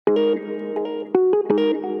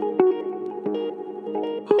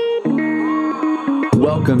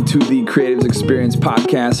Welcome to the Creatives Experience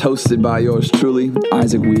podcast, hosted by yours truly,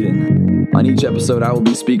 Isaac Whedon. On each episode, I will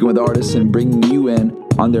be speaking with artists and bringing you in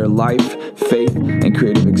on their life, faith, and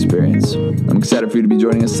creative experience. I'm excited for you to be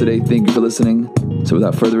joining us today. Thank you for listening. So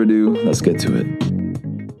without further ado, let's get to it.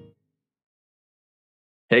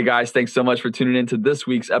 Hey guys, thanks so much for tuning in to this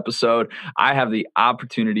week's episode. I have the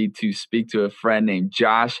opportunity to speak to a friend named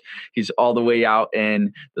Josh. He's all the way out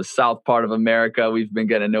in the south part of America. We've been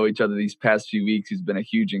getting to know each other these past few weeks. He's been a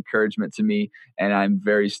huge encouragement to me, and I'm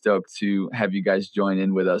very stoked to have you guys join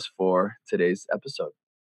in with us for today's episode.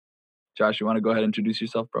 Josh, you want to go ahead and introduce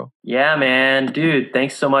yourself, bro? Yeah, man. Dude,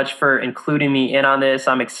 thanks so much for including me in on this.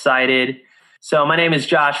 I'm excited. So my name is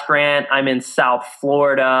Josh Grant. I'm in South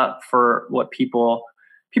Florida. For what people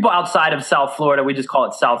outside of South Florida, we just call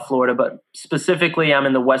it South Florida. But specifically, I'm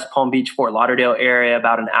in the West Palm Beach, Fort Lauderdale area,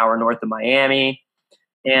 about an hour north of Miami.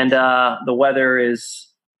 And the weather is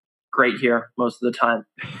great here most of the time.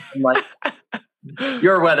 Like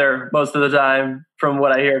your weather most of the time, from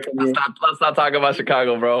what I hear from you. Let's not talk about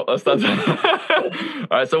Chicago, bro. Let's not. All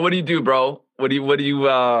right. So what do you do, bro? What do you?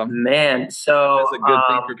 Man, so that's a good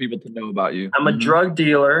thing for people to know about you. I'm a drug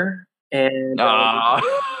dealer, and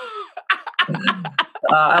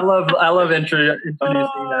I love introducing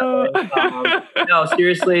that way. No,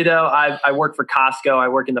 seriously though, I work for Costco. I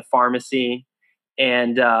work in the pharmacy,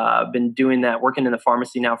 and been doing that, working in the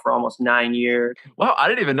pharmacy now for almost 9 years. Wow, I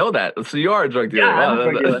didn't even know that. So you are a drug dealer. Yeah, wow, I'm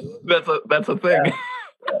a drug dealer. That's a thing. Yeah.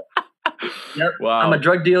 Yep. Wow. I'm a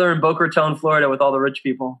drug dealer in Boca Raton, Florida, with all the rich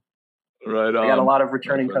people. Right on. I got a lot of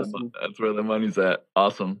returning customers. That's where the money's at.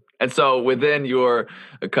 Awesome. And so within your,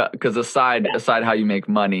 because aside how you make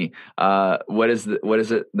money, what is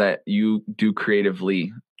it that you do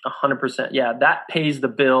creatively? 100%. Yeah, that pays the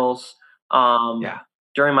bills.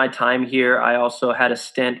 During my time here, I also had a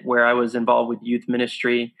stint where I was involved with youth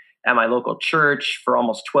ministry at my local church for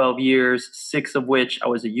almost 12 years, 6 of which I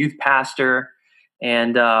was a youth pastor.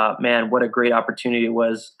 And man, what a great opportunity it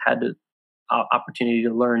was. Had the opportunity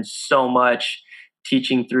to learn so much,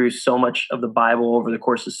 teaching through so much of the Bible over the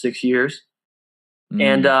course of 6 years.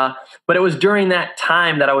 And but it was during that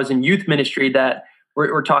time that I was in youth ministry that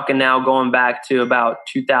we're talking now going back to about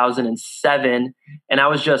 2007. And I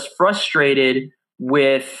was just frustrated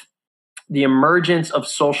with the emergence of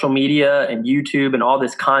social media and YouTube and all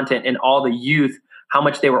this content, and all the youth, how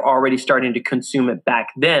much they were already starting to consume it back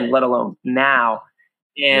then, let alone now.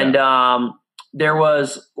 And there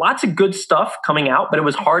was lots of good stuff coming out, but it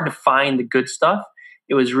was hard to find the good stuff.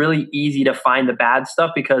 It was really easy to find the bad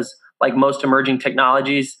stuff because, like most emerging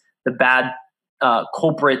technologies, the bad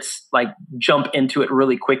culprits like jump into it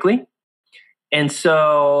really quickly. And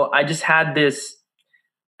so I just had this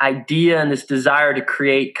idea and this desire to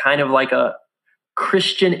create kind of like a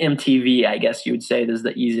Christian MTV, I guess you would say. This is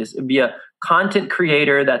the easiest. It'd be a content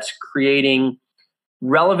creator that's creating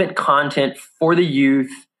relevant content for the youth,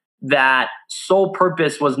 that sole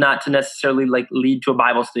purpose was not to necessarily like lead to a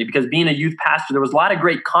Bible study, because being a youth pastor, there was a lot of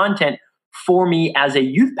great content for me as a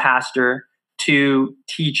youth pastor to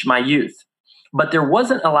teach my youth. But there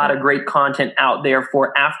wasn't a lot of great content out there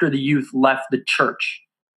for after the youth left the church.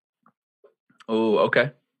 Oh,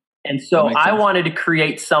 okay. And so I wanted to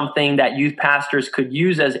create something that youth pastors could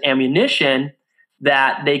use as ammunition,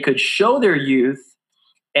 that they could show their youth,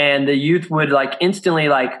 and the youth would like instantly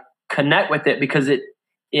like connect with it, because it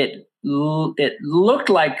looked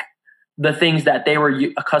like the things that they were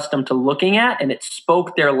accustomed to looking at, and it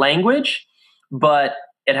spoke their language, but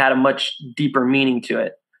it had a much deeper meaning to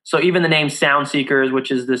it. So even the name SOUNDSEEKERS,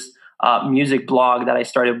 which is this music blog that I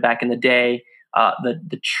started back in the day,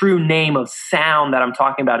 the true name of sound that I'm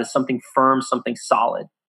talking about is something firm, something solid.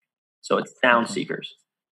 So it's SOUNDSEEKERS.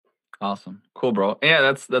 Awesome. Cool, bro.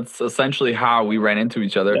 Yeah, that's essentially how we ran into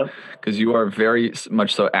each other, because you are very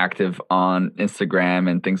much so active on Instagram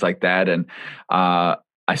and things like that. And I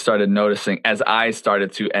started noticing, as I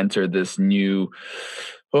started to enter this new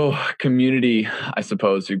community, I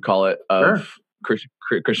suppose you'd call it, of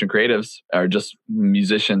Christian creatives, or just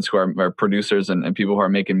musicians who are producers and people who are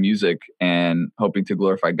making music and hoping to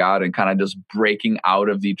glorify God, and kind of just breaking out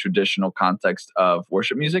of the traditional context of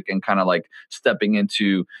worship music and kind of like stepping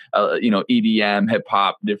into EDM, hip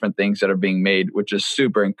hop, different things that are being made, which is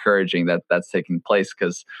super encouraging that that's taking place,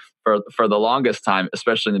 because for the longest time,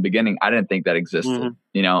 especially in the beginning, I didn't think that existed,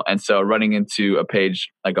 and so running into a page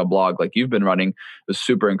like a blog like you've been running was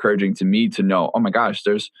super encouraging to me to know, oh my gosh,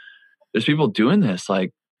 there's people doing this.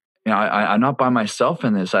 Like, I'm not by myself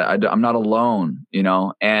in this. I'm not alone,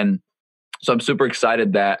 And so I'm super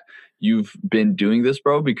excited that you've been doing this,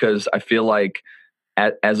 bro, because I feel like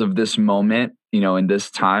as of this moment, in this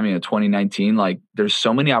time, 2019, like there's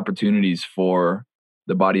so many opportunities for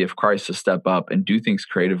the body of Christ to step up and do things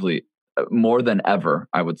creatively more than ever,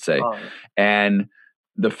 I would say. Oh. And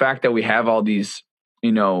the fact that we have all these,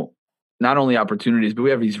 not only opportunities, but we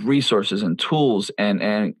have these resources and tools,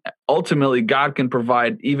 and ultimately God can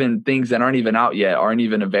provide even things that aren't even out yet, aren't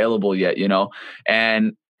even available yet,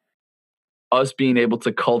 and us being able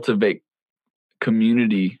to cultivate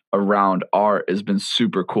community around art has been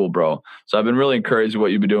super cool, bro. So I've been really encouraged with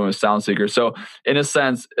what you've been doing with SOUNDSEEKERS. So in a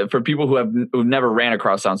sense, for people who've never ran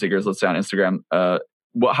across SOUNDSEEKERS, let's say on Instagram,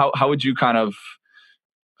 how would you kind of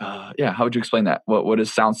how would you explain that? What is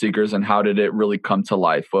SOUNDSEEKERS, and how did it really come to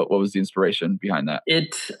life? What was the inspiration behind that?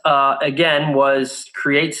 It again was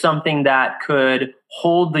create something that could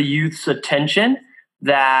hold the youth's attention,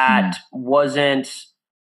 that wasn't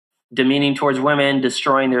demeaning towards women,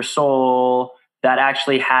 destroying their soul, that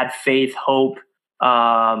actually had faith, hope,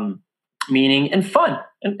 meaning, and fun,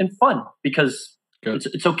 and fun, because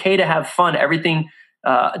it's okay to have fun. Everything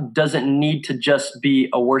doesn't need to just be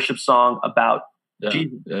a worship song about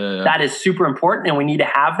Jesus. That is super important, and we need to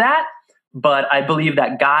have that. But I believe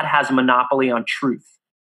that God has a monopoly on truth.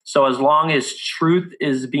 So as long as truth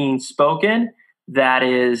is being spoken, that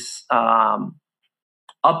is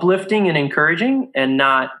uplifting and encouraging, and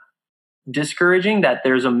not discouraging, that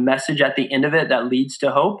there's a message at the end of it that leads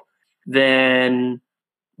to hope, then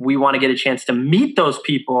we want to get a chance to meet those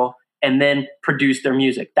people and then produce their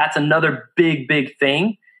music. That's another big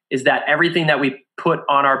thing, is that everything that we put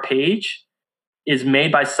on our page is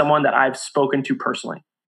made by someone that I've spoken to personally.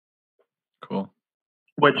 Cool.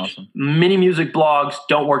 Which awesome. Many music blogs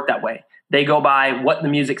don't work that way. They go by what the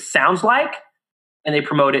music sounds like, and they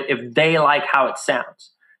promote it if they like how it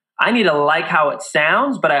sounds. I need to like how it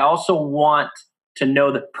sounds, but I also want to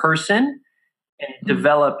know the person and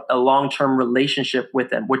develop a long-term relationship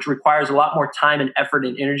with them, which requires a lot more time and effort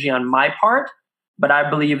and energy on my part. But I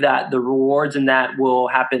believe that the rewards in that will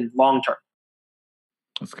happen long-term.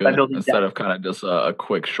 That's good. Instead of kind of just a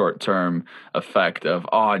quick short-term effect of,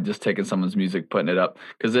 just taking someone's music, putting it up.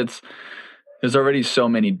 Because there's already so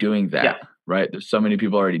many doing that, right? There's so many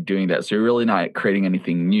people already doing that. So you're really not creating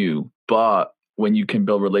anything new. But when you can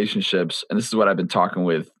build relationships, and this is what I've been talking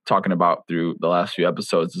about through the last few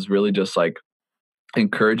episodes, is really just like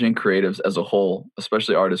encouraging creatives as a whole,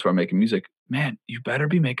 especially artists who are making music. Man, you better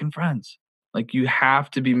be making friends. Like, you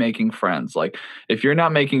have to be making friends. Like, if you're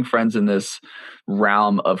not making friends in this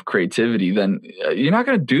realm of creativity, then you're not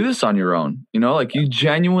going to do this on your own. Like, you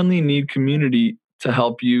genuinely need community to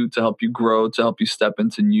help you grow, to help you step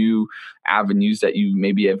into new avenues that you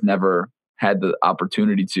maybe have never had the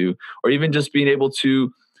opportunity to, or even just being able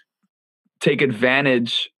to take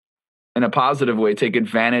advantage in a positive way, take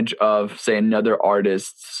advantage of, say, another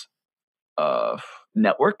artist's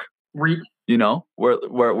network. Where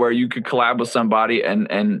you could collab with somebody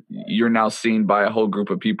and you're now seen by a whole group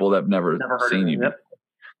of people that have never seen you. Yep.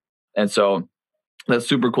 And so that's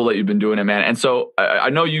super cool that you've been doing it, man. And so I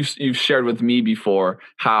know you've shared with me before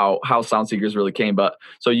how SOUNDSEEKERS really came, but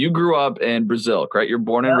so you grew up in Brazil, right? You're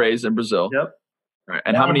born and raised in Brazil. Yep. Right.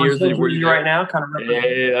 And how many years were you there? Right now? Kind of.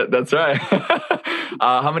 Yeah, that's right.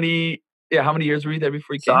 How many years were you there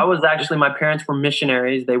before you came? So I was actually, my parents were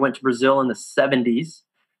missionaries. They went to Brazil in the 70s.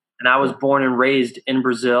 And I was born and raised in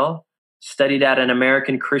Brazil, studied at an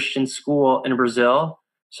American Christian school in Brazil.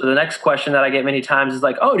 So the next question that I get many times is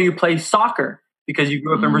like, oh, do you play soccer because you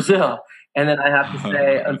grew up in Brazil? And then I have to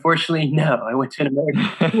say, unfortunately, no. I went to an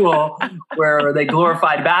American school where they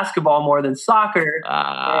glorified basketball more than soccer.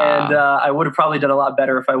 And I would have probably done a lot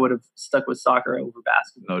better if I would have stuck with soccer over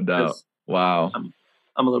basketball. No doubt. Wow. I'm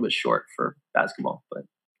a little bit short for basketball, but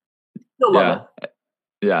still love it.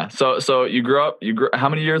 Yeah. So you grew up, how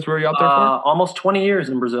many years were you out there for? Almost 20 years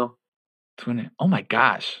in Brazil. 20. Oh my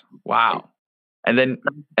gosh. Wow. And then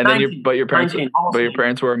your parents were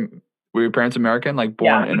your parents American, like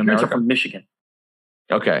born in America? My parents are from Michigan.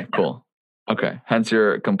 Okay, cool. Okay. Hence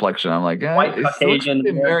your complexion. I'm like, white Caucasian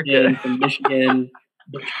American from Michigan,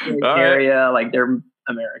 area, like they're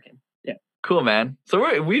American. Yeah. Cool, man.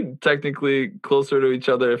 So we technically closer to each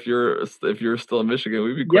other if you're still in Michigan.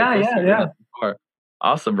 We'd be quite close. Yeah.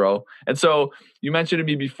 Awesome, bro. And so you mentioned to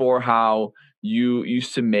me before how you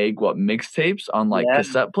used to make mixtapes on like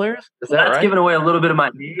cassette players. Is that right? That's giving away a little bit of my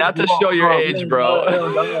age. Not to show your age,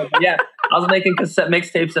 bro. Yeah, I was making cassette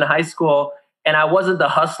mixtapes in high school, and I wasn't the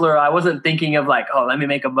hustler. I wasn't thinking of like, oh, let me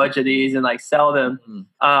make a bunch of these and like sell them.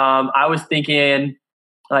 I was thinking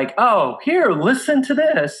like, oh, here, listen to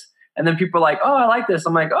this. And then people are like, oh, I like this.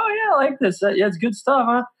 I'm like, oh yeah, I like this. Yeah, it's good stuff,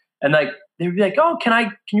 huh? And like they'd be like, oh,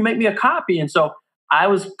 can you make me a copy? And so I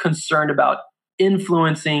was concerned about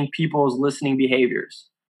influencing people's listening behaviors.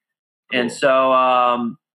 Cool. And so,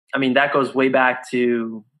 I mean, that goes way back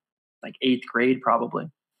to like 8th grade, probably.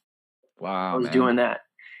 Wow, I was doing that.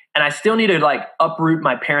 And I still need to like uproot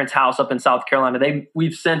my parents' house up in South Carolina.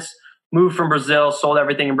 We've since moved from Brazil, sold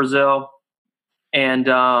everything in Brazil. And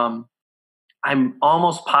I'm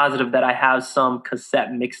almost positive that I have some cassette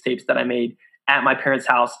mixtapes that I made at my parents'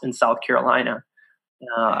 house in South Carolina.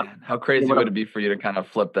 Man, how crazy would it be for you to kind of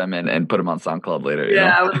flip them and put them on SoundCloud later?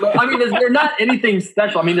 Yeah, you know? I mean, they're not anything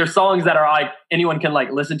special. I mean, there's songs that are like anyone can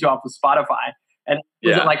like listen to off of Spotify, and it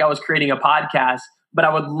wasn't like I was creating a podcast. But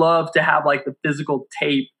I would love to have like the physical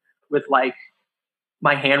tape with like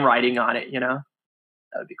my handwriting on it. You know,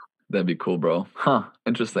 that would be cool. That'd be cool, bro. Huh?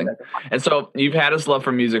 Interesting. And so you've had this love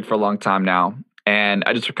for music for a long time now. And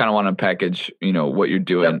I just kind of want to package, what you're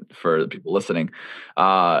doing for the people listening.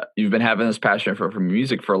 You've been having this passion for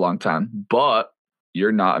music for a long time, but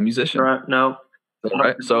you're not a musician. No.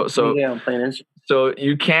 Right. So I'm playing instruments. So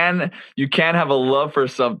you can have a love for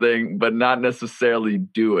something, but not necessarily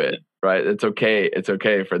do it. Right. It's okay. It's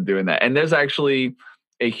okay for doing that. And there's actually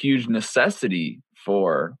a huge necessity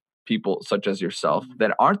for people such as yourself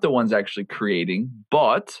that aren't the ones actually creating,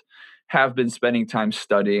 but have been spending time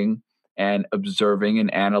studying and observing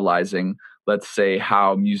and analyzing, let's say,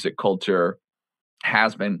 how music culture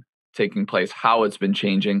has been taking place, how it's been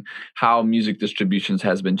changing, how music distributions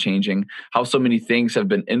has been changing, how so many things have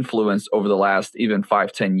been influenced over the last even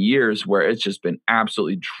 5-10 years, where it's just been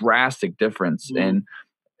absolutely drastic difference in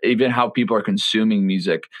even how people are consuming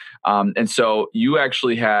music. And so you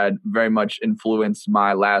actually had very much influenced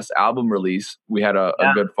my last album release. We had a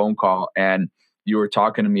good phone call, and you were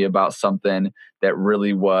talking to me about something that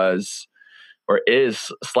really was or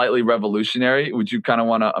is slightly revolutionary. Would you kind of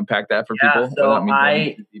want to unpack that for people? So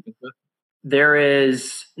there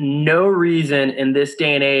is no reason in this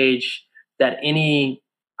day and age that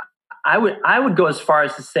I would go as far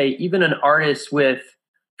as to say even an artist with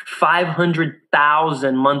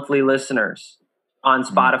 500,000 monthly listeners on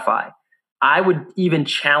Spotify, I would even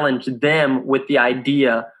challenge them with the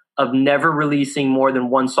idea of never releasing more than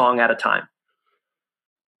one song at a time.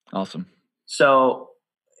 Awesome. So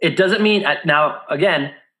it doesn't mean, now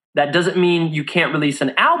again, that doesn't mean you can't release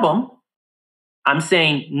an album. I'm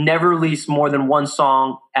saying never release more than one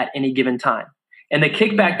song at any given time. And the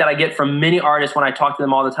kickback that I get from many artists when I talk to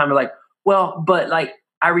them all the time are like, well, but like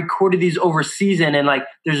I recorded these over season, and like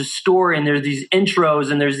there's a story and there's these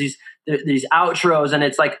intros and there's these outros, and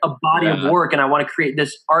it's like a body of work, and I want to create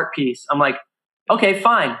this art piece. I'm like, okay,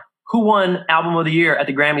 fine. Who won Album of the Year at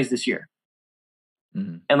the Grammys this year?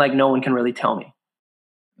 And like no one can really tell me.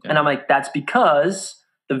 And I'm like, that's because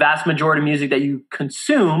the vast majority of music that you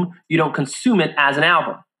consume, you don't consume it as an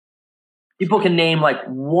album. People can name like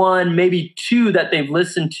one, maybe two that they've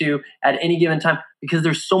listened to at any given time, because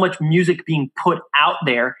there's so much music being put out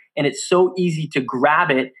there, and it's so easy to grab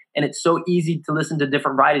it, and it's so easy to listen to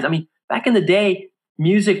different varieties. I mean, back in the day,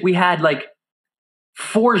 music, we had like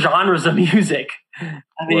 4 genres of music. I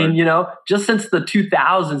mean, just since the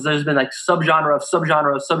 2000s, there's been like subgenre of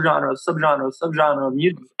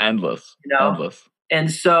music. Endless.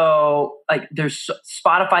 And so like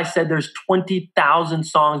Spotify said there's 20,000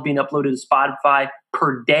 songs being uploaded to Spotify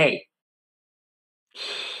per day.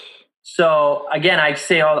 So again, I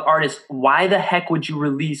say to all the artists, why the heck would you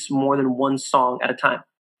release more than one song at a time?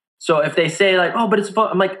 So if they say like, oh, but it's fun,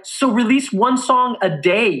 I'm like, so release one song a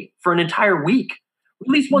day for an entire week.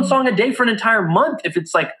 Release one song a day for an entire month if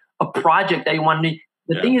it's like a project that you want to do.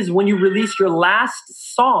 The thing is, when you release your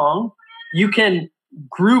last song, you can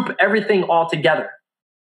group everything all together.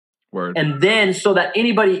 Word. And then so that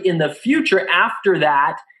anybody in the future after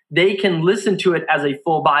that, they can listen to it as a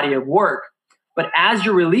full body of work. But as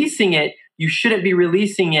you're releasing it, you shouldn't be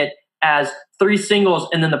releasing it as 3 singles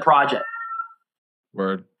and then the project.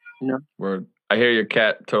 Word. Word. I hear your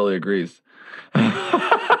cat totally agrees.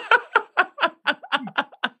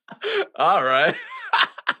 All right.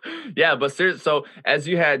 Yeah, but seriously, so as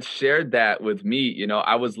you had shared that with me,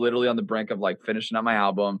 I was literally on the brink of like finishing up my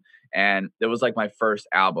album, and it was like my first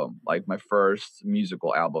album, like my first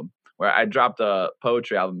musical album, where I dropped a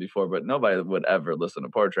poetry album before, but nobody would ever listen to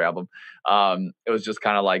a poetry album. It was just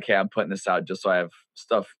kind of like, hey, I'm putting this out just so I have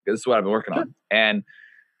stuff. This is what I've been working on. And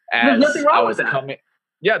as there's nothing wrong with that.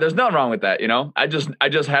 Yeah, there's nothing wrong with that. I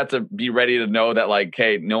just had to be ready to know that like,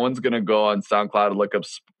 hey, no one's gonna go on SoundCloud and look up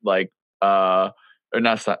like or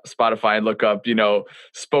not Spotify and look up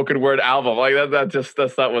spoken word album, like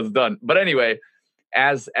that's not what's done. But anyway,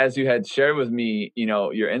 as you had shared with me,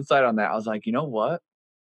 your insight on that, I was like, you know what?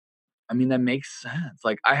 I mean, that makes sense.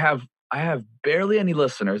 Like I have I have barely any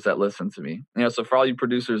listeners that listen to me. You know, so for all you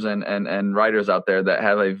producers and writers out there that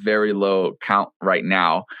have a very low count right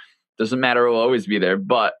now, doesn't matter, it will always be there.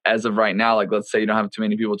 But as of right now, like let's say you don't have too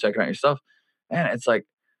many people checking out your stuff, man, it's like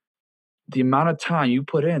the amount of time you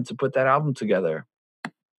put in to put that album together,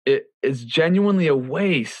 it is genuinely a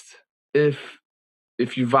waste if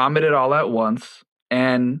you vomit it all at once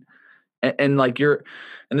and like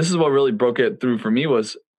and this is what really broke it through for me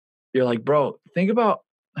was you're like, bro, think about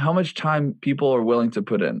how much time people are willing to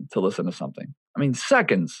put in to listen to something. I mean,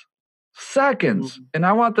 seconds. Mm-hmm. And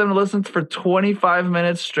I want them to listen for 25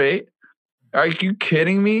 minutes straight. Are you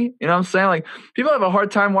kidding me? You know what I'm saying? Like, people have a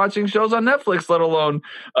hard time watching shows on Netflix, let alone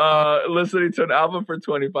listening to an album for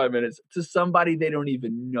 25 minutes to somebody they don't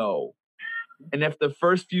even know. And if the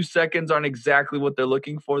first few seconds aren't exactly what they're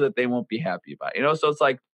looking for, that they won't be happy about. You know, so it's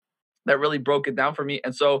like, that really broke it down for me.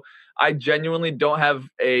 And so I genuinely don't have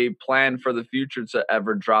a plan for the future to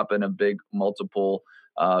ever drop in a big multiple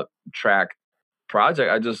track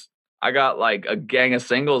project. I got like a gang of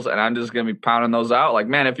singles and I'm just going to be pounding those out. Like,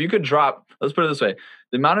 man, if you could drop, let's put it this way,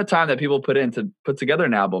 the amount of time that people put in to put together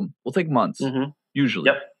an album will take months, usually.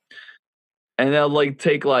 Yep. And they'll like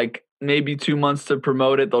take like maybe 2 months to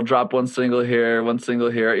promote it. They'll drop one single here,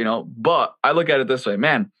 you know, but I look at it this way,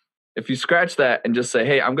 man. If you scratch that and just say,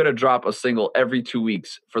 hey, I'm going to drop a single every 2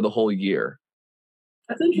 weeks for the whole year.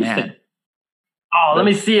 That's interesting. Man, let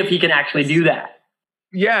me see if he can actually do that.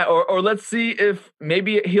 Yeah, or let's see if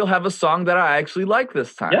maybe he'll have a song that I actually like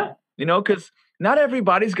this time. Yeah. You know, because not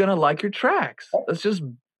everybody's going to like your tracks. That's just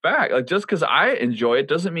fact. Like, just because I enjoy it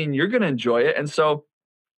doesn't mean you're going to enjoy it. And so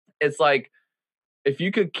it's like, if you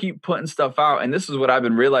could keep putting stuff out, and this is what I've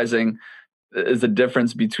been realizing is the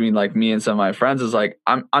difference between like me and some of my friends is like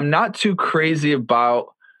I'm not too crazy about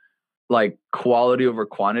like quality over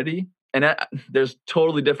quantity, and there's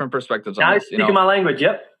totally different perspectives on this. Speaking my language,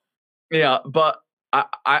 yep. Yeah, but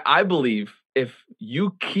I believe if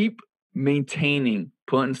you keep maintaining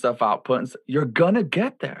putting stuff out, you're gonna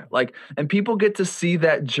get there. Like, and people get to see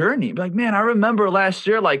that journey. Like, man, I remember last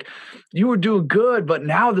year, like you were doing good, but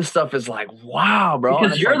now this stuff is like, wow, bro.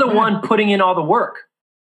 Because you're like, the one putting in all the work.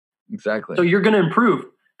 Exactly. So you're going to improve.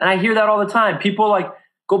 And I hear that all the time. People like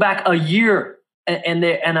go back a year and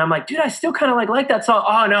I'm like, dude, I still kind of like that song.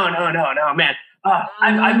 Oh, no, man.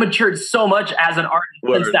 I've matured so much as an artist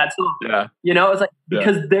since that song. Yeah. You know, it's like,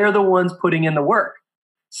 because they're the ones putting in the work.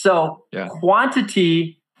 So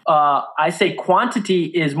quantity, I say quantity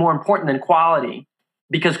is more important than quality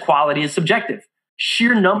because quality is subjective.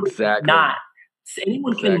 Sheer numbers not.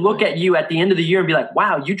 Anyone can look at you at the end of the year and be like,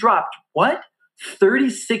 wow, you dropped what?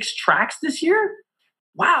 36 tracks this year?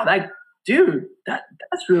 Wow, that's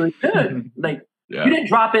really good. Like you didn't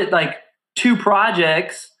drop it like 2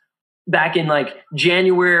 projects back in like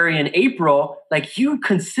January and April. Like you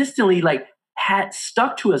consistently like had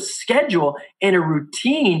stuck to a schedule and a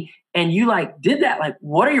routine and you like did that. Like,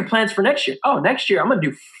 what are your plans for next year? Oh, next year I'm gonna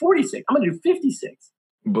do 46. I'm gonna do 56.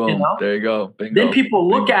 Boom. You know? There you go. Bingo. Then people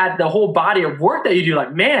look at the whole body of work that you do,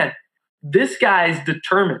 like, man, this guy's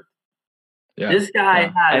determined. Yeah, this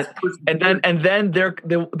guy has, and then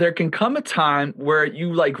there can come a time where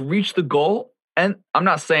you like reach the goal, and I'm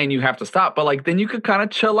not saying you have to stop, but like then you could kind of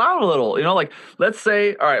chill out a little, you know. Like let's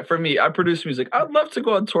say, all right, for me, I produce music. I'd love to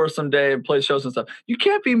go on tour someday and play shows and stuff. You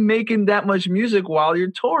can't be making that much music while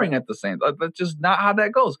you're touring at the same time. That's just not how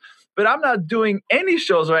that goes. But I'm not doing any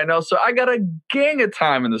shows right now, so I got a gang of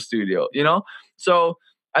time in the studio, you know. So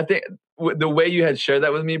I think the way you had shared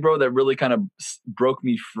that with me, bro, that really kind of broke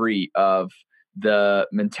me free of the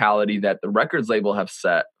mentality that the records label have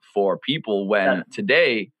set for people when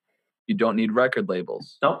today you don't need record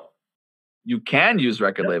labels. Nope. You can use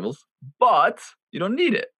record labels, but you don't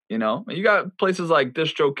need it. You know, you got places like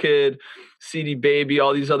DistroKid, CD Baby,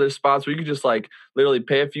 all these other spots where you can just like literally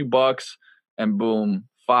pay a few bucks and boom,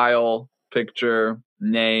 file, picture,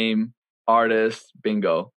 name, artist,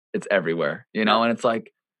 bingo. It's everywhere, you know? And it's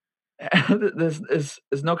like, there's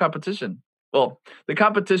no competition. Well, the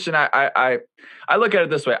competition, I look at it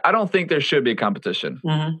this way. I don't think there should be a competition.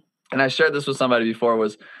 Mm-hmm. And I shared this with somebody before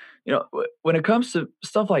was, you know, when it comes to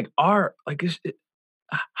stuff like art, like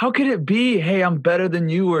how could it be, hey, I'm better than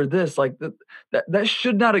you or this? Like that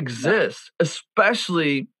should not exist,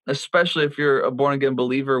 especially if you're a born again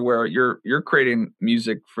believer where you're creating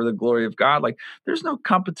music for the glory of God. Like there's no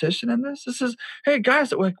competition in this. This is, hey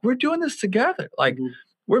guys, like we're doing this together. Like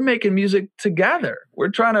we're making music together. We're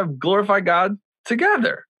trying to glorify God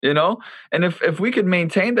together, you know? And if we could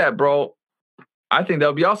maintain that, bro, I think that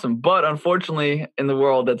would be awesome. But unfortunately, in the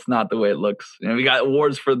world, that's not the way it looks. You know, we got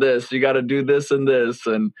awards for this. You got to do this and this.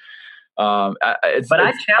 And But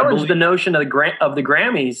I challenge the notion of the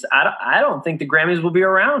Grammys. I don't think the Grammys will be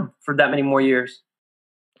around for that many more years.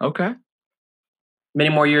 Okay. Many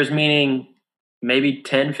more years meaning maybe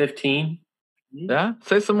 10, 15. Yeah?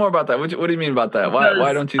 Say some more about that. What do you mean about that?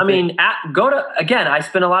 Why don't you think? I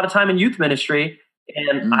spend a lot of time in youth ministry,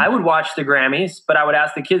 and I would watch the Grammys, but I would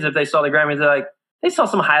ask the kids if they saw the Grammys. They're like, they saw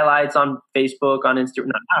some highlights on Facebook, on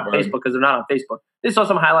Instagram. Not on Facebook, because they're not on Facebook. They saw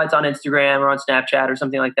some highlights on Instagram or on Snapchat or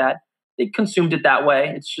something like that. They consumed it that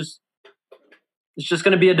way. It's just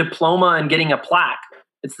going to be a diploma and getting a plaque.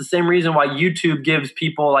 It's the same reason why YouTube gives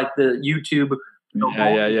people like the YouTube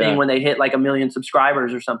thing when they hit like 1 million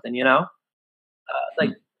subscribers or something,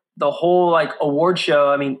 like the whole like award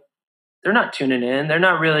show. I mean, they're not tuning in. They're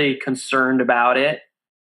not really concerned about it.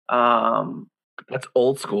 That's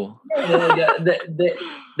old school.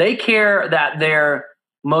 They care that their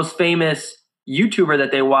most famous YouTuber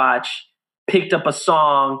that they watch picked up a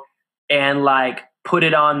song and like put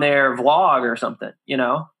it on their vlog or something,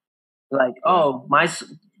 like,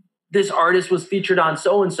 this artist was featured on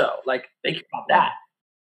so-and-so. Like, they care about that.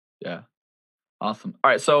 Yeah. Awesome. All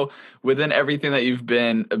right. So within everything that you've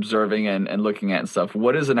been observing and looking at and stuff,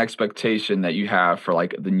 what is an expectation that you have for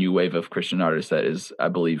like the new wave of Christian artists that is, I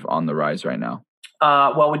believe, on the rise right now?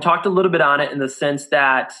 Well, we talked a little bit on it in the sense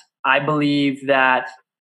that I believe that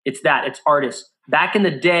it's artists. Back in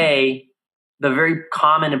the day, the very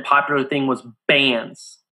common and popular thing was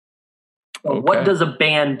bands. So what does a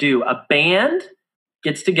band do? A band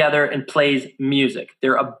gets together and plays music.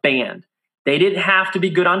 They're a band. They didn't have to be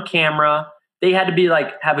good on camera. They had to be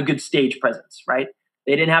like, have a good stage presence, right?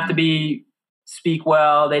 They didn't have to speak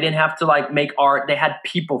well. They didn't have to like make art. They had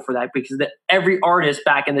people for that, because every artist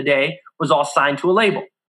back in the day was all signed to a label.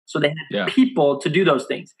 So they had people to do those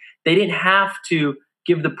things. They didn't have to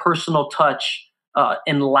give the personal touch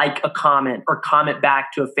and like a comment or comment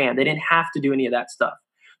back to a fan. They didn't have to do any of that stuff.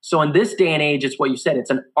 So in this day and age, it's what you said. It's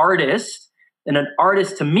an artist. And an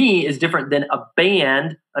artist to me is different than a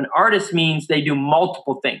band. An artist means they do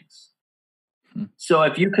multiple things. So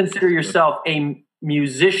if you consider yourself a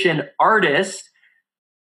musician artist,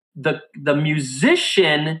 the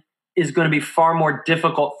musician is going to be far more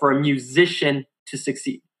difficult for a musician to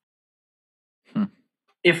succeed.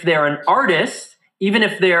 If they're an artist, even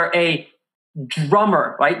if they're a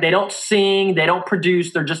drummer, right? They don't sing, they don't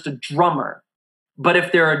produce, they're just a drummer. But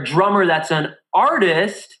if they're a drummer that's an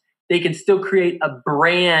artist, they can still create a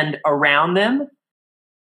brand around them.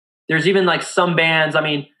 There's even like some bands, I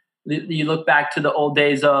mean, you look back to the old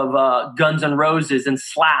days of Guns N' Roses and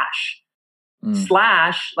Slash.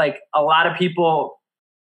 Slash, like a lot of people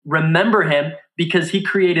remember him because he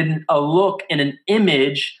created a look and an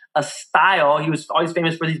image, a style. He was always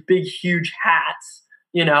famous for these big, huge hats,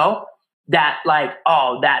 that like,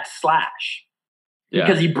 that's Slash. Yeah.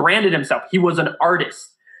 Because he branded himself. He was an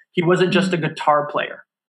artist. He wasn't just a guitar player.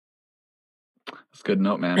 That's a good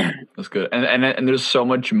note, man. That's good. And there's so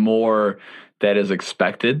much more that is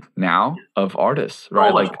expected now of artists,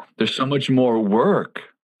 right? Like there's so much more work,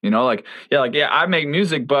 I make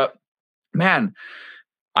music, but man,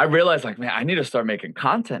 I realized I need to start making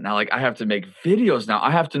content now. Like I have to make videos now.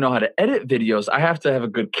 I have to know how to edit videos. I have to have a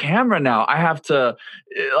good camera now. I have to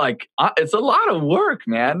it's a lot of work,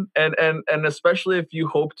 man. And especially if you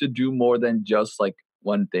hope to do more than just like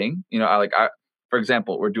one thing, for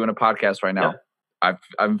example, we're doing a podcast right now. Yeah.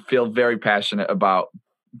 I feel very passionate about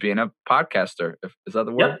being a podcaster. Is that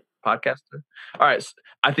the word? Yep. Podcaster. All right. So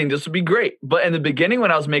I think this would be great. But in the beginning,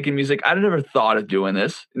 when I was making music, I never thought of doing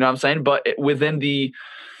this. You know what I'm saying? But within the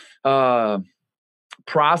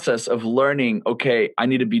process of learning, okay, I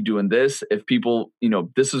need to be doing this. If people,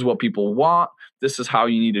 this is what people want. This is how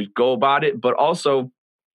you need to go about it. But also,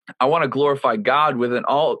 I want to glorify God within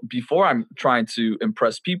all before I'm trying to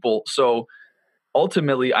impress people. So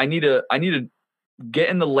ultimately, I need to get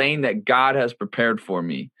in the lane that God has prepared for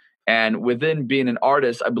me. And within being an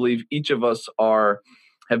artist, I believe each of us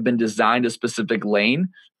have been designed a specific lane.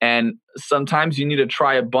 And sometimes you need to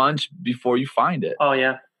try a bunch before you find it. Oh,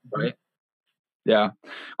 yeah. Right? Yeah.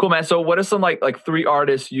 Cool, man. So what are some like 3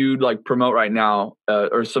 artists you'd like promote right now?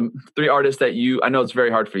 Or some 3 artists that I know it's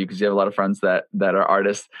very hard for you because you have a lot of friends that are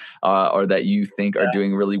artists or that you think are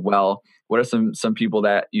doing really well. What are some people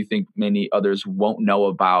that you think many others won't know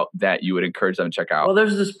about that you would encourage them to check out? Well,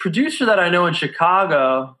 there's this producer that I know in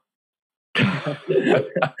Chicago. All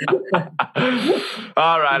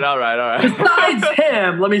right. Besides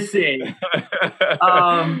him, let me see.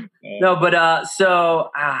 No, but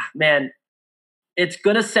man, it's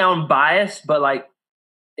gonna sound biased, but like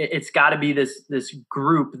it's got to be this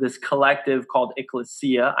group, this collective called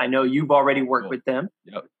Ecclesia. I know you've already worked with them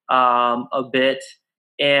a bit.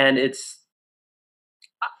 And it's,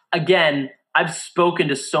 again, I've spoken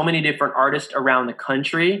to so many different artists around the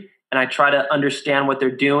country, and I try to understand what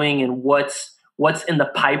they're doing and what's in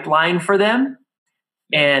the pipeline for them.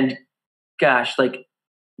 And gosh, like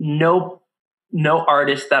no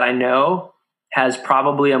artist that I know has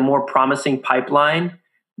probably a more promising pipeline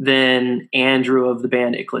than Andrew of the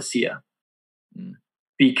band Ecclesia.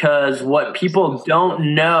 Because what people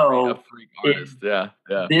don't know is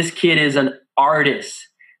this kid is an artist.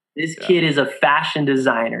 This kid is a fashion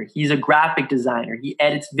designer. He's a graphic designer. He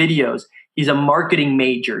edits videos. He's a marketing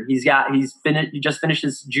major. He just finished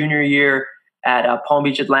his junior year at Palm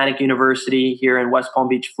Beach Atlantic University here in West Palm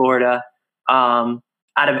Beach, Florida. Out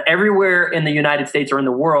of everywhere in the United States or in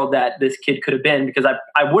the world that this kid could have been, because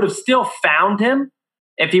I would have still found him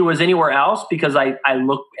if he was anywhere else, because I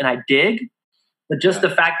look and I dig. But just the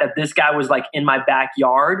fact that this guy was like in my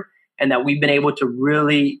backyard and that we've been able to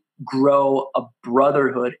really grow a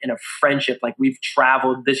brotherhood and a friendship. Like we've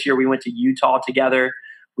traveled this year. We went to Utah together.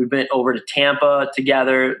 We've been over to Tampa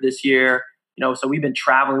together this year. So we've been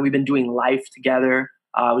traveling. We've been doing life together.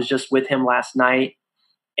 I was just with him last night.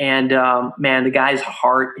 And man, the guy's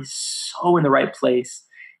heart is so in the right place.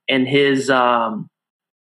 And his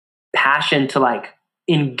passion to like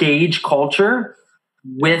engage culture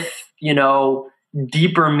with,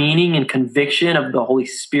 deeper meaning and conviction of the Holy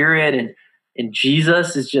Spirit and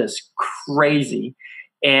Jesus is just crazy.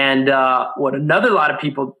 And what another lot of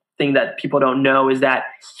people thing that people don't know is that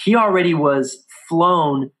he already was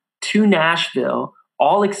flown to Nashville,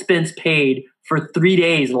 all expense paid, for 3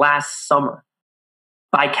 days last summer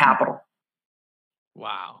by Capital.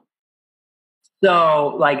 Wow.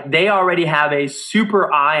 So like they already have a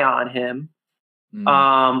super eye on him.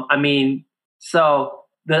 So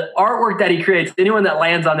the artwork that he creates, anyone that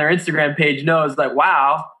lands on their Instagram page knows like,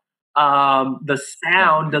 wow, the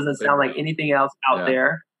sound doesn't sound like anything else out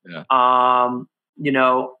there.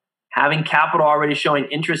 Having Capital already showing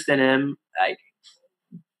interest in him, like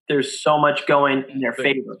there's so much going in their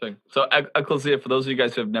favor. So Ecclesia, for those of you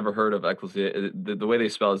guys who have never heard of Ecclesia, the way they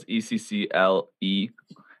spell is ECCLESIA.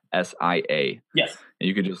 Yes. And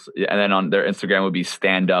you could and then on their Instagram would be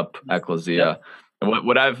Stand Up Ecclesia. Yep. And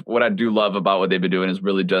what I do love about what they've been doing is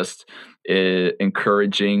really just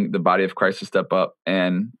encouraging the body of Christ to step up.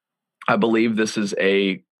 And I believe this is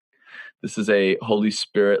a Holy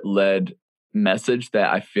Spirit led message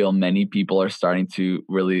that I feel many people are starting to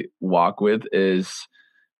really walk with. Is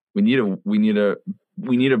we need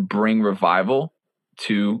to bring revival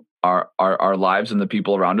to our lives and the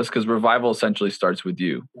people around us, because revival essentially starts with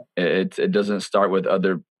you. It doesn't start with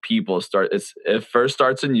other people. It first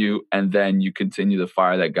starts in you, and then you continue the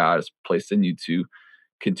fire that God has placed in you to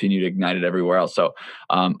continue to ignite it everywhere else. So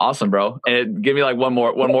awesome, bro. And give me like one more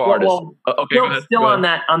artist. Okay, go ahead. On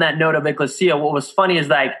that note of Ecclesia, what was funny is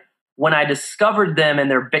like when I discovered them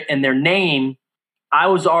and their name, I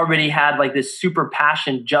was already had like this super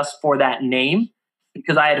passion just for that name,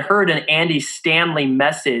 because I had heard an Andy Stanley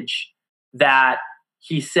message that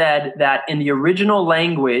he said that in the original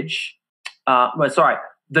language,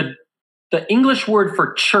 the English word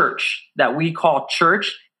for church that we call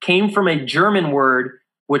church came from a German word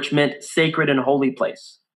which meant sacred and holy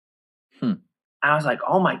place. And I was like,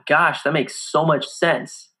 oh my gosh, that makes so much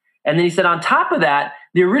sense. And then he said, on top of that,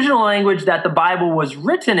 the original language that the Bible was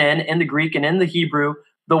written in the Greek and in the Hebrew,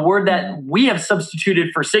 the word that we have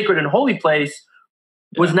substituted for sacred and holy place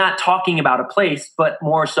was not talking about a place, but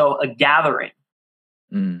more so a gathering.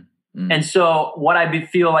 And so what I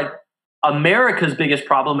feel like America's biggest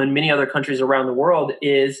problem and many other countries around the world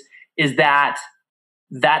is that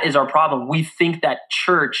is our problem. We think that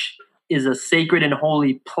church is a sacred and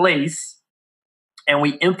holy place, and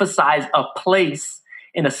we emphasize a place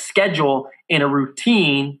in a schedule, in a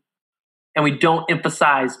routine, and we don't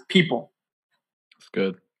emphasize people. That's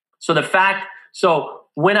good. So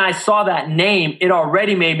when I saw that name, it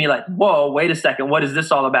already made me like, whoa, wait a second, what is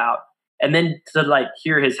this all about? And then to like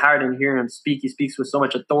hear his heart and hear him speak, he speaks with so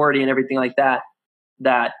much authority and everything like that,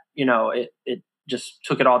 it just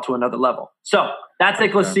took it all to another level. So that's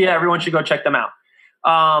Ecclesia. Everyone should go check them out.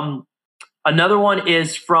 Another one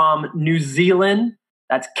is from New Zealand.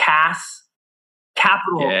 That's Cass.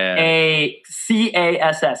 Capital A-C-A-S-S.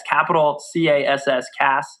 Capital C-A-S-S.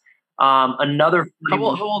 Cass. Another. How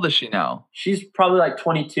old is she now? She's probably like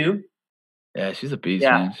 22. Yeah, she's a beast,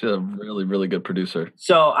 man. She's a really, really good producer.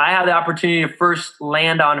 So I had the opportunity to first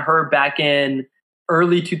land on her back in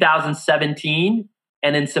early 2017.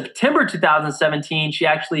 And in September 2017, she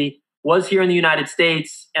actually was here in the United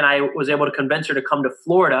States, and I was able to convince her to come to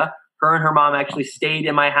Florida. Her and her mom actually stayed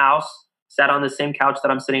in my house, sat on the same couch that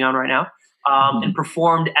I'm sitting on right now, and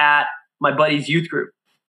performed at my buddy's youth group.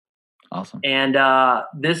 Awesome. And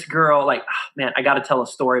this girl, like, man, I got to tell a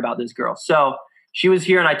story about this girl. So she was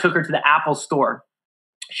here and I took her to the Apple store.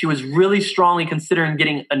 She was really strongly considering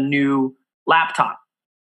getting a new laptop.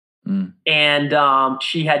 And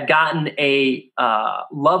she had gotten a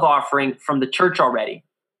love offering from the church already.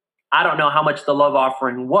 I don't know how much the love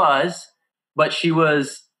offering was, but she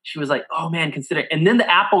was like, oh man, consider. And then the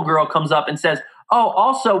Apple girl comes up and says, oh,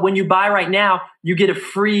 also when you buy right now, you get a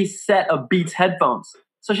free set of Beats headphones.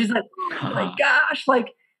 So she's like, oh my gosh, like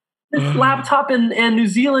this laptop in New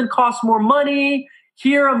Zealand costs more money.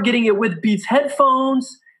 Here I'm getting it with Beats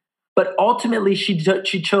headphones. But ultimately, she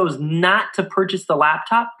chose not to purchase the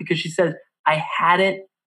laptop because she says, I hadn't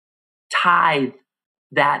tithed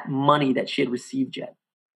that money that she had received yet.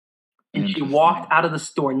 And she walked out of the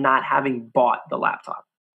store not having bought the laptop.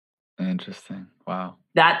 Interesting. Wow.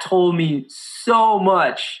 That told me so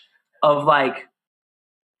much of like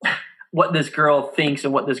what this girl thinks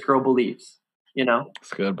and what this girl believes, you know?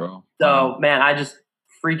 It's good, bro. So, wow. Man, I just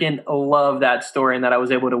freaking love that story and that I was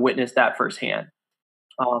able to witness that firsthand.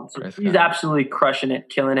 So she's absolutely crushing it,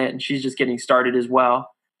 killing it, and she's just getting started as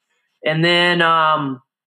well. And then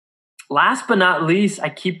last but not least, I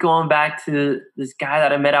keep going back to this guy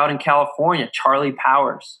that I met out in California, Charlie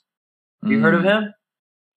Powers. Have you heard of him?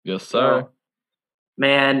 Yes, sir. So,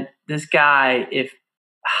 man, this guy,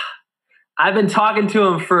 I've been talking to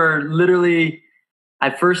him for literally,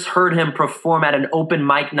 I first heard him perform at an open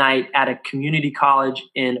mic night at a community college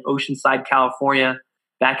in Oceanside, California.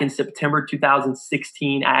 Back in September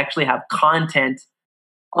 2016, I actually have content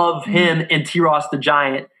of him and T-Ross the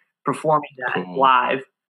Giant performing that live.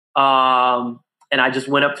 And I just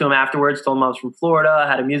went up to him afterwards, told him I was from Florida,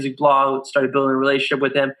 had a music blog, started building a relationship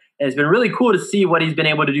with him. And it's been really cool to see what he's been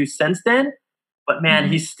able to do since then. But man,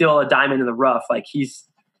 he's still a diamond in the rough. Like he's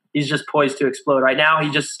just poised to explode. Right now,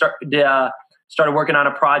 he just started working on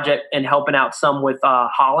a project and helping out some with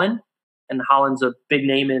Holland. And Holland's a big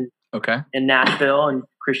name in Nashville and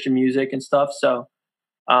Christian music and stuff. So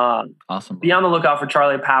awesome. Be on the lookout for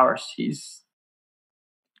Charlie Powers. He's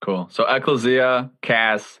cool. So Ecclesia,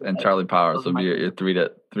 Cass, and Charlie Powers will be your three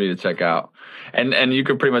to check out. And you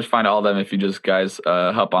can pretty much find all of them if you just guys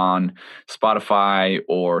hop on Spotify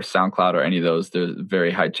or SoundCloud or any of those. There's a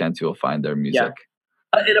very high chance you'll find their music.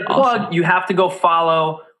 Yeah. In a plug, you have to go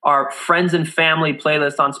follow our friends and family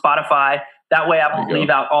playlist on Spotify. That way I won't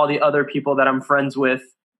leave out all the other people that I'm friends with,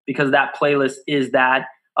 because that playlist is that.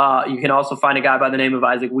 You can also find a guy by the name of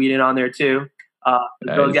Isaac Whedon on there too.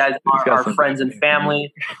 Those guys are our friends and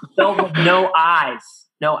family. Spelled with no eyes.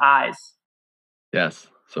 No eyes. Yes.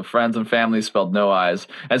 So friends and family spelled no eyes.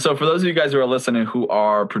 And so for those of you guys who are listening who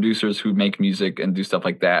are producers who make music and do stuff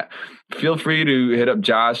like that, feel free to hit up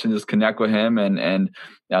Josh and just connect with him and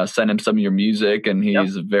send him some of your music. And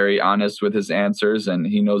he's very honest with his answers and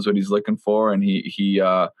he knows what he's looking for. And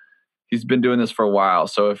he's been doing this for a while.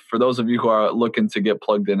 So for those of you who are looking to get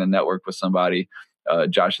plugged in and network with somebody,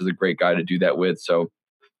 Josh is a great guy to do that with. So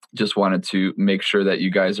just wanted to make sure that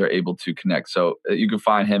you guys are able to connect. So you can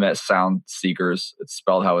find him at SOUNDSEEKERS. It's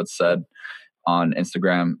spelled how it's said on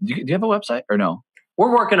Instagram. Do you have a website or no?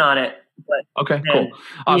 We're working on it. But okay, cool.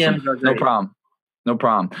 Awesome. No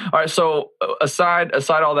problem. All right. So aside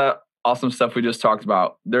all that awesome stuff we just talked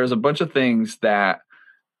about, there's a bunch of things that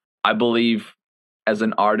I believe as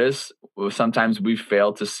an artist, sometimes we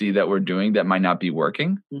fail to see that we're doing that might not be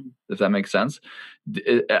working. Does that make sense?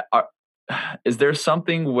 Is there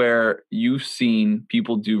something where you've seen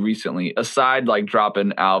people do recently, aside like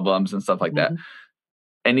dropping albums and stuff like that?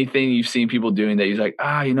 Anything you've seen people doing that you're like,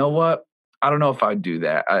 you know what? I don't know if I'd do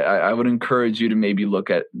that. I would encourage you to maybe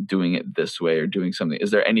look at doing it this way or doing something.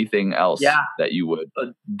 Is there anything else that you would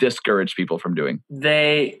discourage people from doing?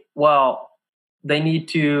 They need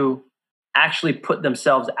to actually put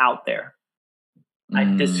themselves out there. I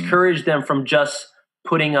discourage them from just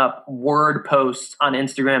putting up word posts on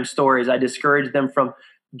Instagram stories. I discourage them from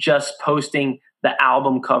just posting the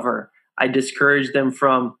album cover. I discourage them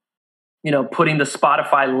from, putting the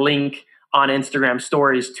Spotify link on Instagram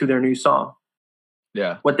stories to their new song.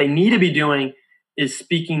 Yeah. What they need to be doing is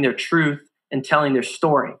speaking their truth and telling their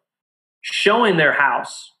story, showing their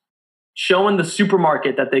house, showing the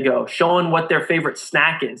supermarket that they go, showing what their favorite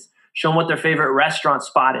snack is, showing what their favorite restaurant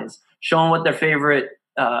spot is, showing what their favorite,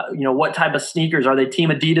 what type of sneakers. Are they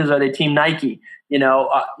team Adidas? Are they team Nike?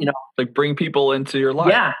 Like bring people into your life.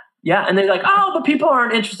 Yeah. Yeah. And they're like, but people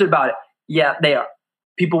aren't interested about it. Yeah, they are.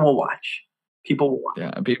 People will watch. People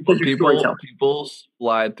Yeah, because you're storytelling. people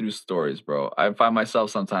slide through stories, bro. I find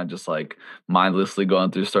myself sometimes just like mindlessly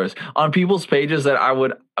going through stories on people's pages that I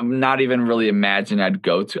would not even really imagine I'd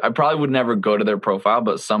go to. I probably would never go to their profile,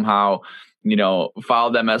 but somehow,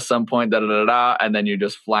 follow them at some point, da da da da, and then you're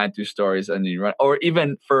just flying through stories and you run. Or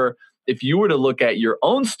even for if you were to look at your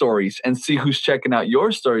own stories and see who's checking out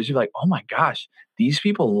your stories, you're like, oh my gosh, these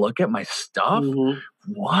people look at my stuff.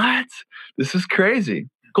 What? This is crazy.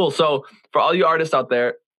 Cool. So for all you artists out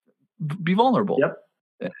there, be vulnerable.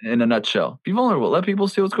 Yep. In a nutshell, be vulnerable. Let people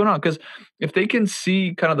see what's going on. Because if they can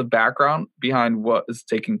see kind of the background behind what is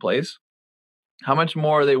taking place, how much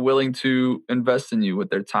more are they willing to invest in you with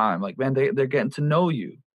their time? Like, man, they're getting to know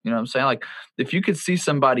you. You know what I'm saying? Like, if you could see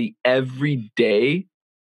somebody every day,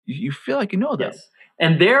 you feel like you know them. Yes.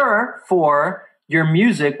 And therefore, your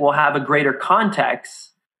music will have a greater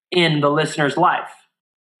context in the listener's life.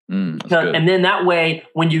 That's good. And then that way,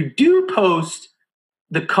 when you do post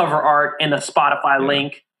the cover art and the Spotify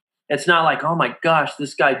link, it's not like, oh my gosh,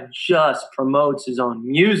 this guy just promotes his own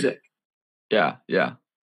music. Yeah.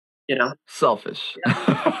 Selfish.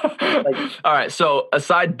 Yeah. All right. So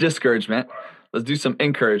aside discouragement, let's do some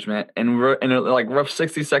encouragement. And we're in a rough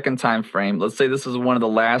 60-second time frame. Let's say this is one of the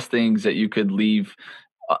last things that you could leave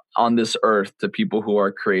on this earth to people who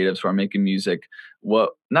are creatives, who are making music.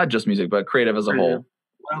 Not just music, but creative as a whole.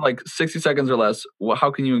 Like 60 seconds or less. What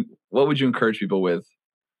would you encourage people with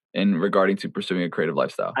in regarding to pursuing a creative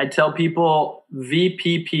lifestyle? I tell people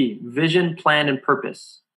VPP, vision, plan, and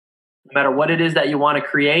purpose. No matter what it is that you want to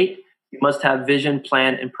create, you must have vision,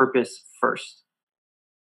 plan, and purpose first.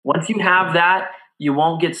 Once you have that, you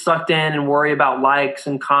won't get sucked in and worry about likes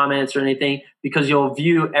and comments or anything, because you'll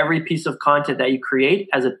view every piece of content that you create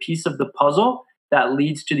as a piece of the puzzle that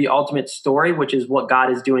leads to the ultimate story, which is what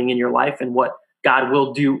God is doing in your life and what God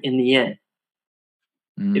will do in the end.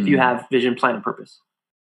 If you have vision, plan, and purpose.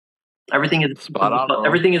 Everything is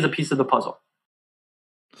everything is a piece of the puzzle.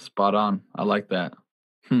 Spot on. I like that.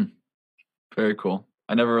 Very cool.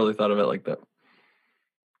 I never really thought of it like that.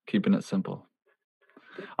 Keeping it simple.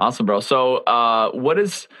 Awesome, bro. So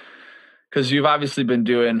because you've obviously been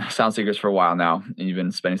doing SOUNDSEEKERS for a while now, and you've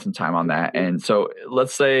been spending some time on that. And so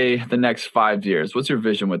let's say the next 5 years, what's your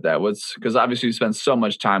vision with that? Because obviously you spend so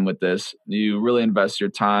much time with this. You really invest your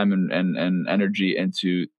time and energy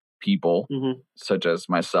into people such as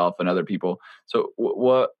myself and other people. So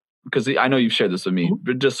because I know you've shared this with me,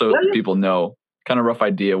 but just so people know, kind of rough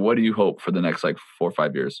idea, what do you hope for the next 4 or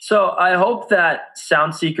 5 years? So I hope that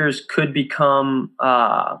SOUNDSEEKERS could become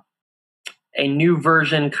a new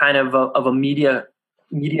version kind of a media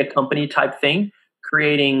company type thing,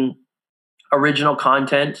 creating original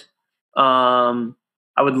content. I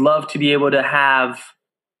would love to be able to have,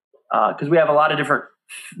 because we have a lot of different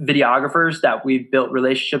videographers that we've built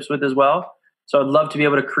relationships with as well. So I'd love to be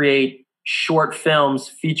able to create short films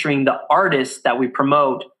featuring the artists that we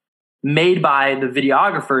promote, made by the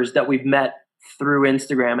videographers that we've met through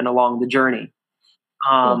Instagram and along the journey.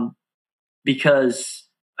 Because,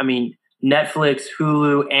 I mean, Netflix,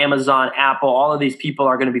 Hulu, Amazon, Apple, all of these people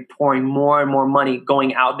are going to be pouring more and more money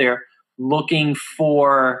going out there looking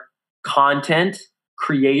for content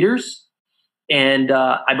creators. And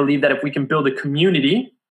I believe that if we can build a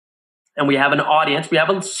community, and we have an audience, we have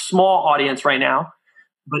a small audience right now,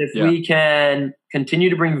 but if we can continue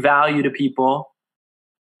to bring value to people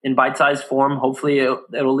in bite-sized form, hopefully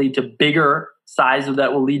it'll lead to bigger size,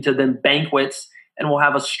 that will lead to then banquets, and we'll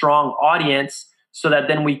have a strong audience, so that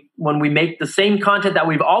then when we make the same content that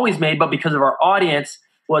we've always made, but because of our audience,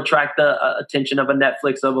 we'll attract the attention of a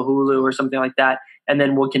Netflix, of a Hulu, or something like that. And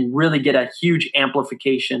then we can really get a huge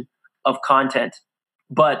amplification of content.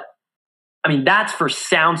 But I mean, that's for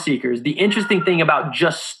SOUNDSEEKERS. The interesting thing about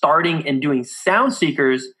just starting and doing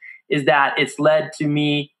SOUNDSEEKERS is that it's led to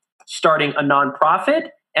me starting a nonprofit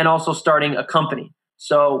and also starting a company.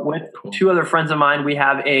 So with two other friends of mine, we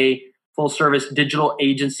have a full service digital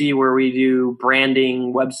agency where we do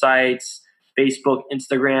branding, websites, Facebook,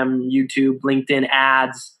 Instagram, YouTube, LinkedIn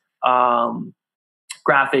ads,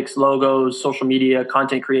 graphics, logos, social media,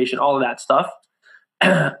 content creation, all of that stuff.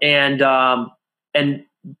 And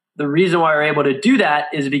the reason why we're able to do that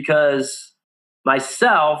is because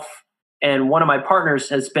myself and one of my partners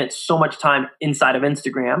has spent so much time inside of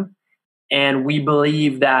Instagram, and we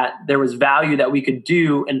believe that there was value that we could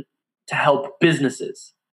do and to help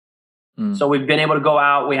businesses. So we've been able to go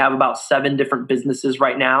out. We have about 7 different businesses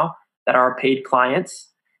right now that are paid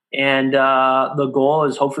clients. And the goal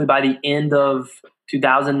is hopefully by the end of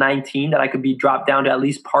 2019 that I could be dropped down to at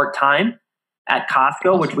least part-time at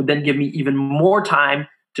Costco, which would then give me even more time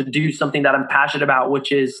to do something that I'm passionate about,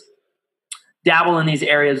 which is dabble in these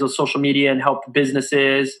areas of social media and help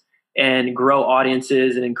businesses and grow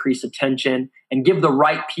audiences and increase attention and give the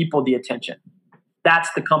right people the attention. That's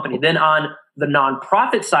the company. Then on the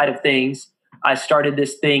nonprofit side of things, I started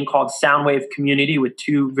this thing called Soundwave Community with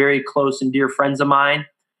two very close and dear friends of mine,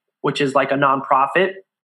 which is like a nonprofit,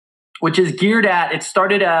 which is geared at, it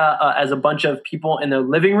started as a bunch of people in their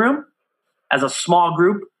living room as a small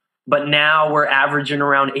group, but now we're averaging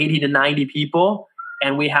around 80 to 90 people.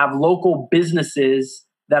 And we have local businesses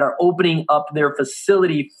that are opening up their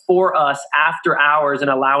facility for us after hours and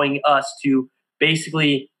allowing us to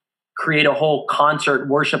basically create a whole concert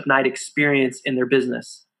worship night experience in their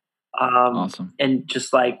business. Awesome. And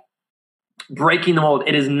just like breaking the mold.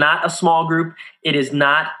 It is not a small group. It is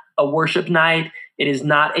not a worship night. It is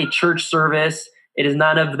not a church service. It is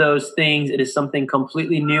none of those things. It is something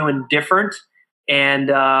completely new and different. And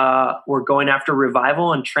we're going after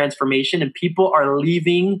revival and transformation, and people are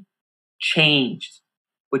leaving changed,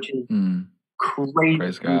 which is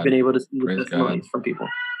crazy. We've been able to see the testimonies from people.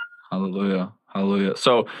 Hallelujah. Hallelujah.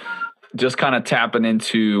 So just kind of tapping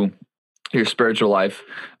into your spiritual life,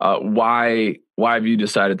 why have you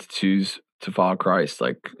decided to choose to follow Christ?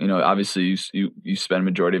 Like, obviously you spend a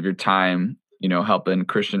majority of your time, helping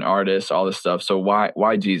Christian artists, all this stuff. So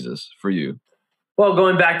why Jesus for you? Well,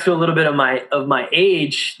 going back to a little bit of my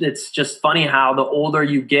age, it's just funny how the older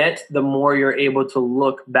you get, the more you're able to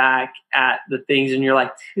look back at the things and you're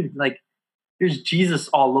like, dude, like there's Jesus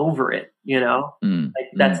all over it,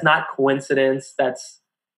 that's not coincidence.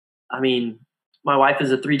 My wife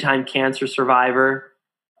is a 3-time cancer survivor.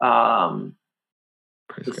 To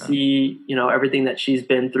see, everything that she's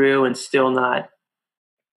been through and still not,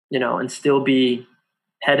 and still be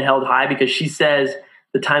head held high, because she says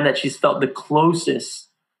the time that she's felt the closest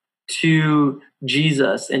to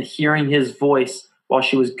Jesus and hearing his voice while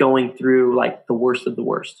she was going through like the worst of the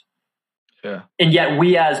worst. Yeah. And yet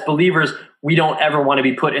we as believers, we don't ever want to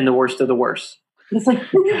be put in the worst of the worst. It's like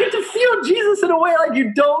you get to feel Jesus in a way like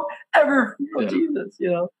you don't ever feel Jesus,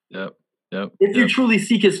 Yep. If you truly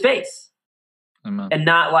seek his face. Amen. And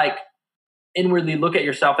not like inwardly look at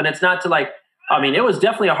yourself. And it's not to like, it was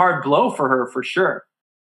definitely a hard blow for her for sure,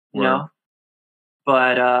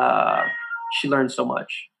 but she learned so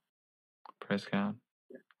much. Praise God.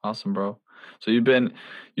 Awesome, bro. So you've been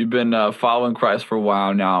following Christ for a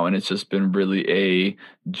while now, and it's just been really a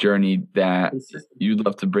journey that you'd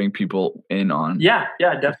love to bring people in on. Yeah,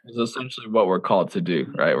 definitely. It's essentially what we're called to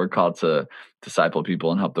do, right? We're called to disciple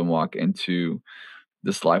people and help them walk into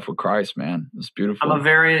this life with Christ, man. It's beautiful. I'm a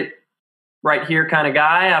very right here kind of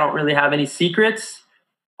guy. I don't really have any secrets.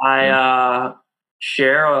 I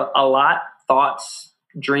share a lot, thoughts,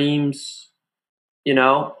 dreams, and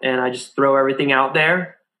I just throw everything out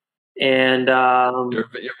there. And you're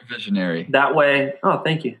a visionary. That way,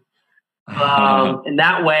 thank you. And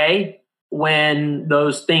that way, when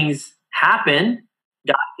those things happen,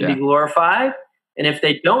 God can be glorified. And if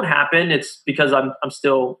they don't happen, it's because I'm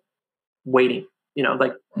still waiting.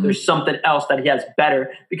 There's something else that he has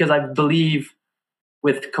better, because I believe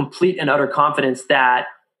with complete and utter confidence that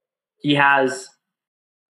he has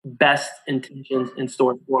best intentions in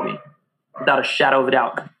store for me, without a shadow of a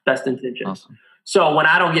doubt, best intentions. Awesome. So when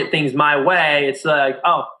I don't get things my way, it's like,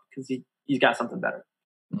 because he's got something better.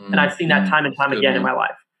 And I've seen that time and time again in my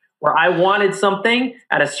life, where I wanted something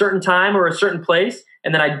at a certain time or a certain place,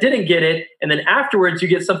 and then I didn't get it. And then afterwards you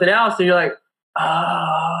get something else and you're like,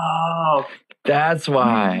 oh, that's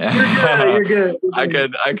why. You're good.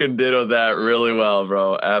 I could ditto that really well,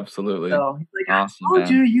 bro. Absolutely. So he's like, awesome, I told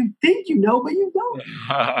you, you think you know, but you don't.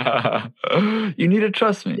 You need to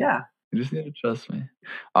trust me. Yeah. You just need to trust me.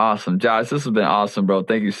 Awesome. Josh, this has been awesome, bro.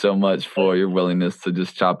 Thank you so much for your willingness to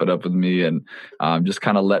just chop it up with me and just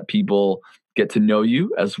kind of let people get to know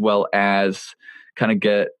you, as well as kind of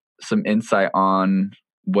get some insight on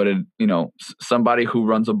what somebody who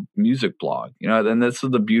runs a music blog, and this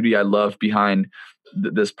is the beauty I love behind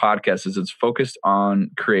this podcast, is it's focused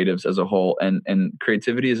on creatives as a whole, and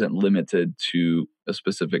creativity isn't limited to a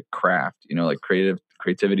specific craft, like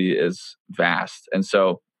creativity is vast. And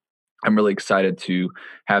so I'm really excited to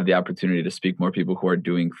have the opportunity to speak more people who are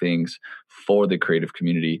doing things for the creative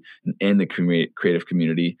community and in the creative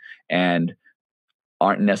community, and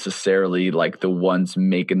aren't necessarily like the ones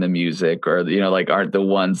making the music, or aren't the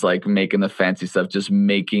ones like making the fancy stuff, just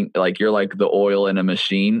making like you're like the oil in a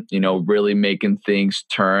machine, really making things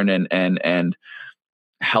turn and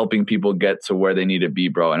helping people get to where they need to be,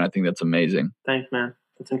 bro. And I think that's amazing. Thanks, man.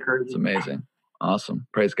 That's encouraging. It's amazing. Awesome.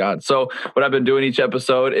 Praise God. So what I've been doing each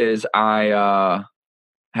episode is I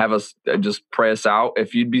have us just pray us out.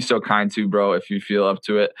 If you'd be so kind to, bro, if you feel up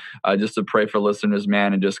to it, just to pray for listeners,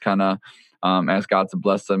 man, and just kind of ask God to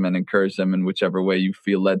bless them and encourage them in whichever way you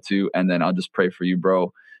feel led to. And then I'll just pray for you,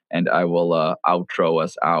 bro. And I will outro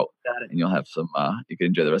us out. And you'll have some, you can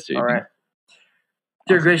enjoy the rest of your evening. All right.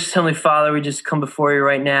 Dear gracious Heavenly Father, we just come before you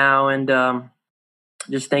right now and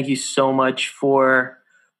just thank you so much for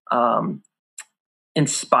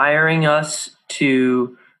inspiring us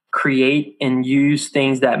to create and use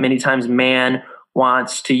things that many times man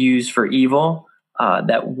wants to use for evil,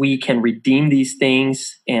 that we can redeem these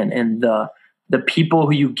things, and the people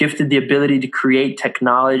who you gifted the ability to create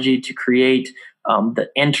technology, to create the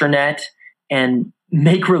internet, and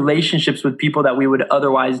make relationships with people that we would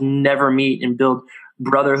otherwise never meet and build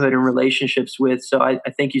brotherhood and relationships with. So I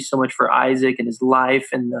thank you so much for Isaac and his life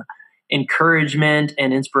and the encouragement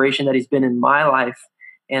and inspiration that he's been in my life.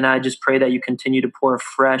 And I just pray that you continue to pour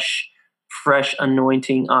fresh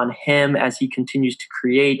anointing on him as he continues to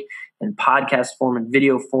create in podcast form and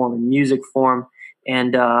video form and music form,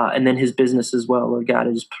 and then his business as well. Lord God,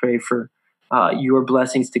 I just pray for your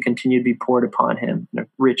blessings to continue to be poured upon him in a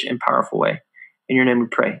rich and powerful way. In your name we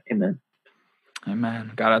pray. Amen.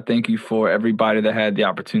 Amen. God, I thank you for everybody that had the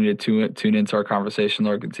opportunity to tune into our conversation.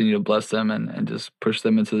 Lord, continue to bless them and just push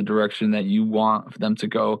them into the direction that you want for them to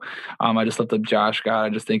go. I just lift up Josh, God. I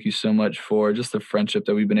just thank you so much for just the friendship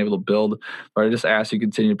that we've been able to build. Lord, I just ask you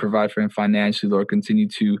continue to provide for him financially. Lord, continue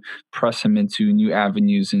to press him into new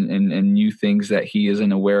avenues and new things that he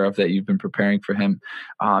isn't aware of that you've been preparing for him.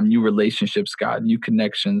 New relationships, God, new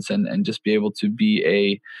connections, and just be able to be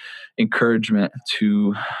a encouragement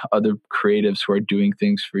to other creatives who are doing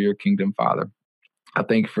things for your kingdom, Father. I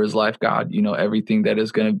thank you for his life, God. You know, everything that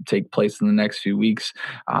is going to take place in the next few weeks,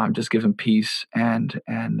 just give him peace and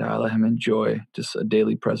let him enjoy just a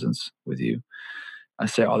daily presence with you. I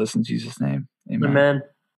say all this in Jesus' name. Amen.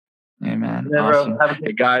 Amen. Yeah, awesome.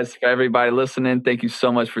 Hey guys, for everybody listening, thank you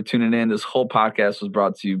so much for tuning in. This whole podcast was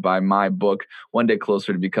brought to you by my book, One Day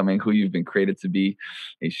Closer to Becoming Who You've Been Created to Be.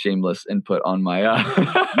 A shameless input on my you can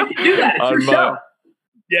do that. It's your show.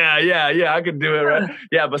 Yeah, I could do it, right?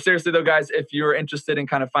 Yeah, but seriously though, guys, if you're interested in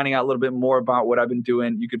kind of finding out a little bit more about what I've been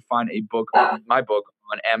doing, you could find my book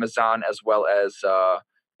on Amazon, as well as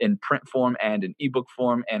in print form and in ebook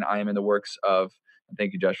form. And I am in the works of,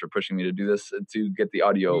 thank you, Josh, for pushing me to do this, to get the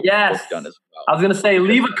audio book done as well. I was going to say,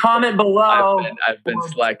 leave a comment below. I've been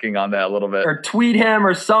slacking on that a little bit. Or tweet him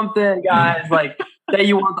or something, guys. Like, say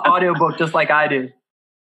you want the audio book just like I do.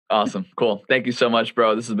 Awesome. Cool. Thank you so much,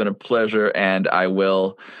 bro. This has been a pleasure, and I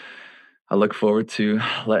look forward to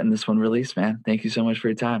letting this one release, man. Thank you so much for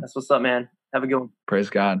your time. That's what's up, man. Have a good one. Praise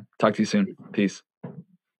God. Talk to you soon. Peace.